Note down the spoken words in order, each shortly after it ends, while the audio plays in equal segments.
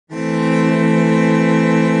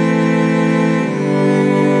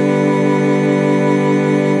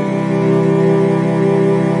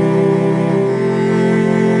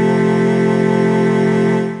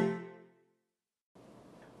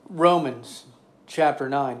Chapter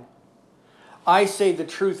 9. I say the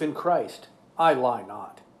truth in Christ, I lie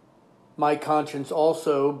not. My conscience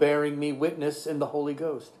also bearing me witness in the Holy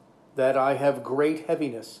Ghost, that I have great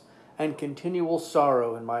heaviness and continual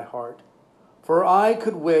sorrow in my heart. For I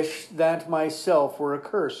could wish that myself were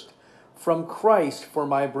accursed from Christ for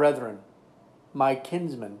my brethren, my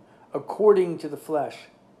kinsmen, according to the flesh,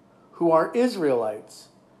 who are Israelites,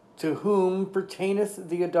 to whom pertaineth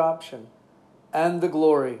the adoption, and the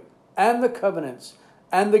glory, and the covenants,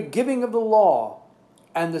 and the giving of the law,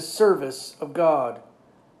 and the service of God,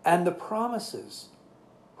 and the promises,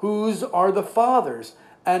 whose are the fathers,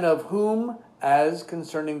 and of whom, as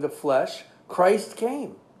concerning the flesh, Christ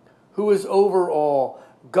came, who is over all,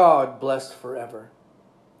 God blessed forever.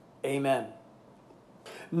 Amen.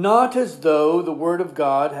 Not as though the word of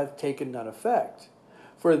God hath taken none effect,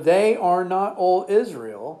 for they are not all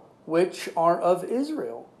Israel, which are of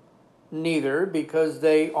Israel. Neither, because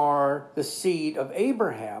they are the seed of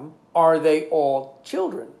Abraham, are they all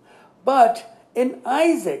children. But in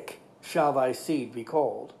Isaac shall thy seed be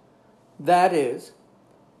called. That is,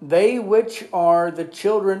 they which are the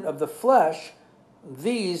children of the flesh,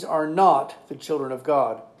 these are not the children of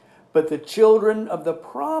God. But the children of the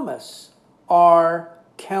promise are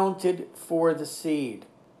counted for the seed.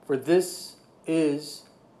 For this is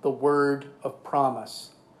the word of promise.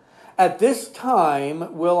 At this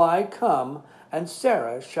time will I come, and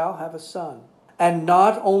Sarah shall have a son. And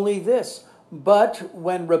not only this, but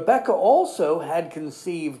when Rebekah also had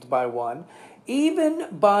conceived by one, even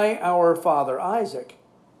by our father Isaac,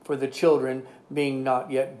 for the children being not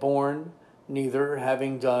yet born, neither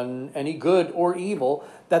having done any good or evil,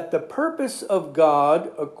 that the purpose of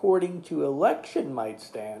God according to election might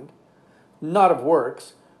stand, not of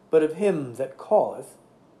works, but of him that calleth,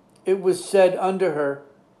 it was said unto her,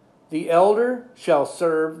 the elder shall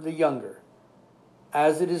serve the younger.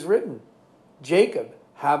 As it is written, Jacob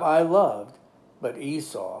have I loved, but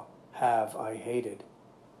Esau have I hated.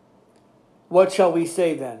 What shall we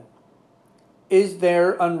say then? Is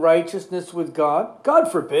there unrighteousness with God? God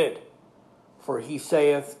forbid. For he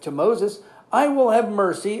saith to Moses, I will have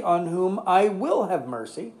mercy on whom I will have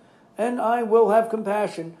mercy, and I will have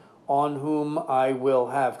compassion on whom I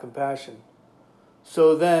will have compassion.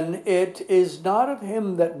 So then it is not of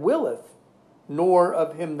him that willeth, nor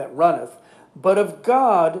of him that runneth, but of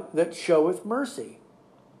God that showeth mercy.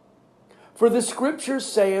 For the scripture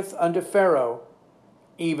saith unto Pharaoh,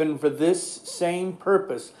 even for this same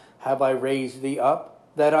purpose have I raised thee up,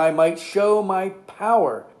 that I might show my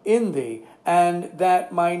power in thee, and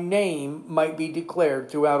that my name might be declared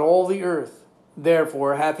throughout all the earth.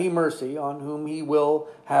 Therefore hath he mercy on whom he will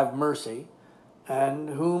have mercy, and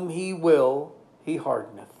whom he will he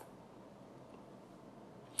hardeneth.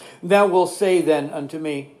 Thou wilt say then unto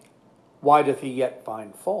me, why doth he yet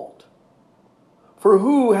find fault? For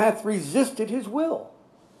who hath resisted his will?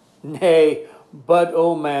 Nay, but,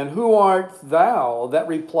 O man, who art thou that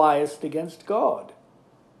repliest against God?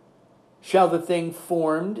 Shall the thing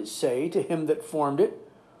formed say to him that formed it,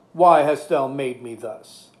 why hast thou made me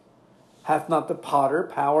thus? Hath not the potter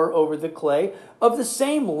power over the clay of the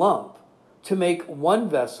same lump to make one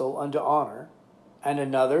vessel unto honor, and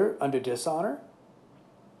another unto dishonor?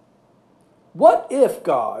 What if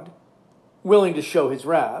God, willing to show his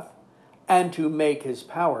wrath, and to make his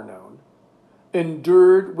power known,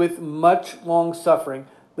 endured with much long suffering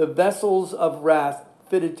the vessels of wrath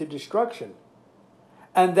fitted to destruction,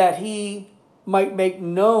 and that he might make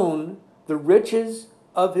known the riches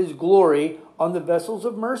of his glory on the vessels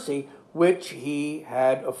of mercy, which he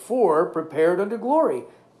had afore prepared unto glory,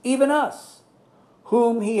 even us,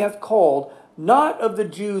 whom he hath called, not of the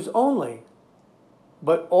Jews only,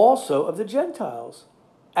 but also of the Gentiles.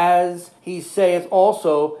 As he saith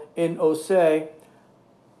also in Osee,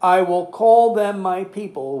 I will call them my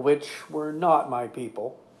people, which were not my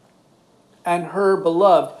people, and her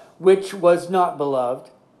beloved, which was not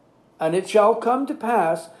beloved. And it shall come to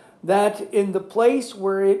pass that in the place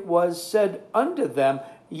where it was said unto them,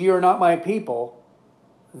 Ye are not my people,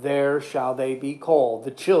 there shall they be called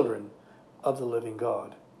the children of the living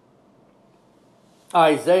God.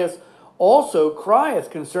 Isaiah also crieth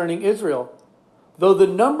concerning Israel, though the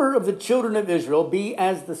number of the children of Israel be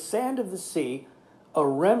as the sand of the sea, a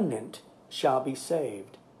remnant shall be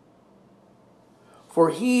saved. For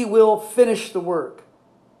he will finish the work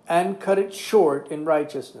and cut it short in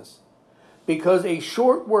righteousness, because a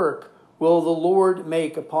short work will the Lord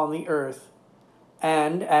make upon the earth.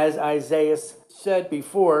 And as Isaiah said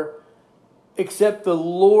before, except the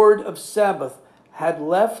Lord of Sabaoth had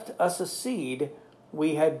left us a seed,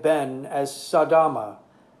 we had been as Sodom,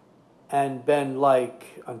 and been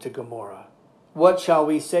like unto Gomorrah. What shall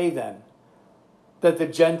we say then? that the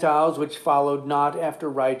Gentiles which followed not after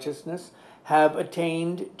righteousness have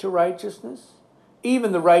attained to righteousness,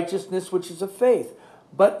 even the righteousness which is of faith.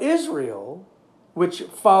 But Israel, which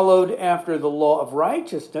followed after the law of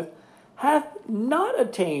righteousness, hath not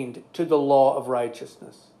attained to the law of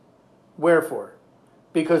righteousness. Wherefore?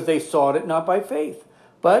 Because they sought it not by faith,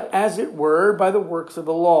 but as it were by the works of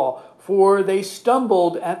the law. For they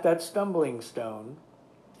stumbled at that stumbling stone,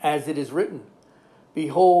 as it is written,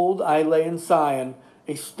 Behold, I lay in Sion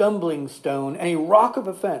a stumbling stone and a rock of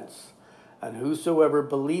offense, and whosoever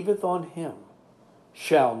believeth on him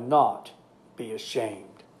shall not be ashamed.